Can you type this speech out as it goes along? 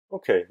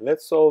Okay,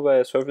 let's solve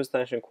a surface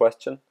tension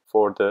question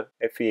for the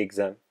FE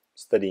exam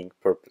studying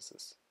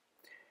purposes.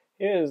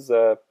 Here is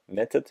a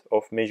method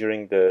of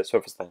measuring the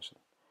surface tension.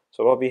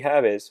 So what we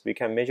have is we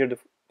can measure the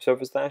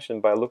surface tension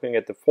by looking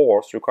at the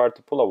force required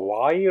to pull a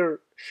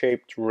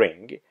wire-shaped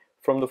ring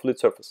from the fluid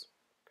surface.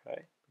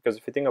 Okay, because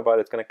if you think about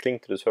it, it's going to cling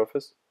to the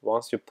surface.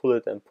 Once you pull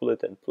it and pull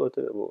it and pull it,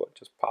 it will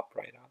just pop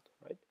right out.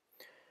 Right?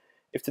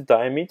 If the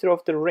diameter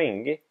of the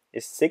ring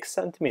is 6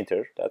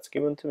 centimeters, that's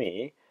given to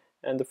me,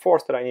 and the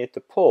force that I need to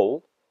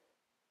pull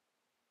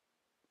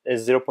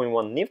is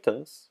 0.1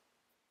 newtons,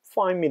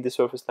 find me the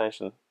surface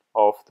tension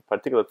of the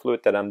particular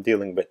fluid that I'm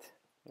dealing with.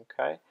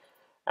 Okay,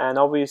 and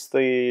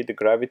obviously the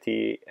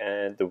gravity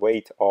and the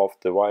weight of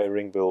the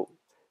wiring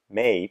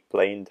may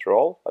play in the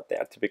role, but they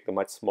are typically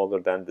much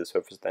smaller than the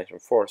surface tension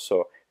force,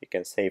 so you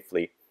can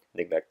safely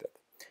neglect it.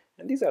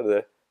 And these are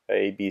the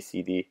A, B,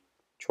 C, D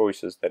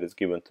choices that is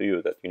given to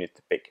you that you need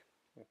to pick.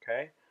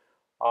 Okay.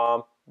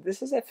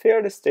 This is a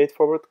fairly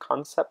straightforward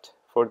concept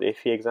for the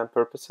FE exam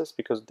purposes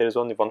because there is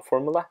only one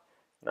formula,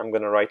 and I'm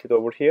going to write it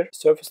over here.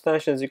 Surface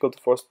tension is equal to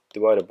force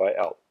divided by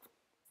L.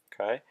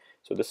 Okay,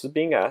 so this is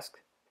being asked.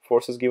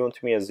 Force is given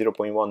to me as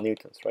 0.1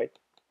 newtons, right?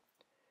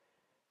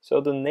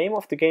 So the name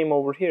of the game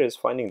over here is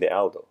finding the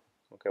L though.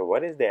 Okay,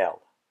 what is the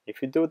L?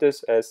 If you do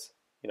this as,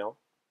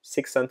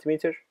 6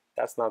 centimeters,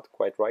 that's not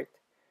quite right.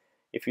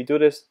 If you do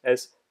this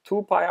as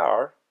 2 pi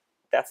r,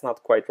 that's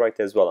not quite right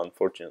as well,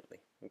 unfortunately.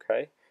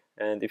 Okay,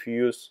 and if you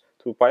use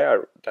 2 pi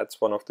r, that's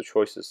one of the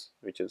choices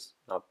which is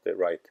not the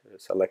right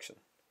selection.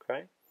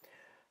 Okay,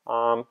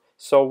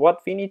 so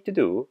what we need to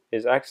do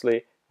is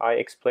actually, I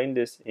explained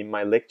this in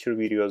my lecture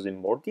videos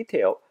in more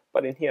detail,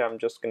 but in here I'm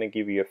just going to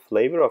give you a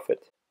flavor of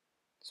it.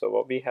 So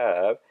what we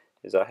have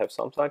is I have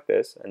something like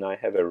this, and I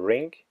have a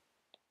ring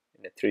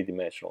in a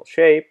three-dimensional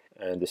shape,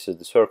 and this is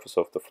the surface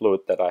of the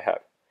fluid that I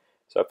have.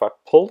 So if I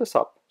pull this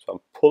up, so I'm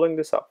pulling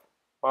this up,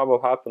 what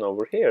will happen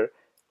over here?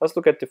 Let's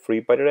look at the free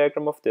body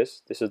diagram of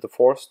this. This is the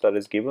force that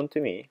is given to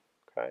me,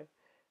 okay?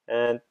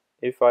 And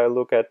if I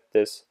look at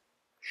this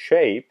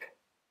shape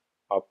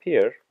up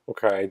here,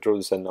 okay, I drew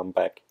this and I'm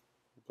back.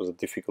 It was a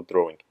difficult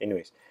drawing.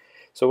 Anyways,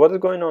 so what is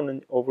going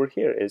on over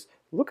here is,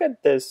 look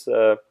at this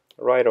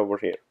right over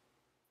here.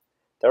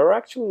 There are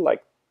actually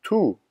like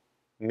two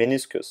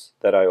meniscus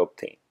that I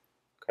obtain,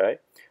 okay?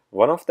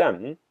 One of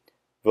them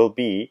will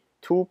be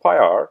 2 pi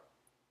r,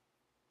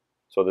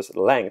 so this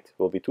length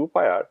will be 2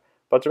 pi r,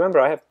 but remember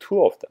I have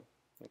two of them,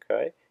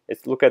 okay?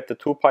 Let's look at the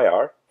 2 pi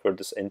r for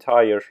this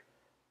entire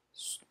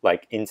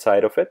like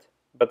inside of it,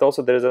 but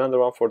also there is another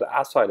one for the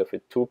outside of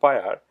it, 2 pi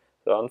r.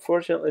 So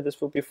unfortunately this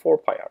will be 4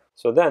 pi r.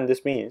 So then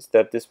this means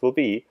that this will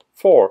be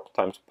 4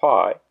 times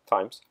pi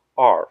times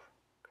r,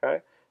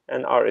 okay?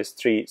 And r is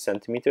 3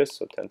 centimeters,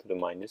 so 10 to the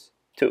minus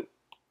 2,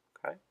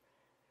 okay?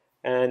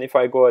 And if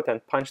I go ahead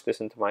and punch this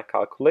into my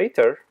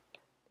calculator,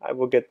 I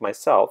will get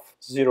myself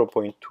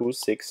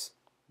 0.26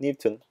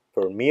 Newton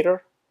per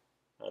meter,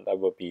 and that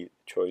will be,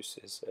 choice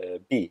is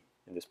B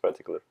in this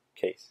particular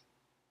case.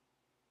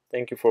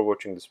 Thank you for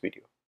watching this video.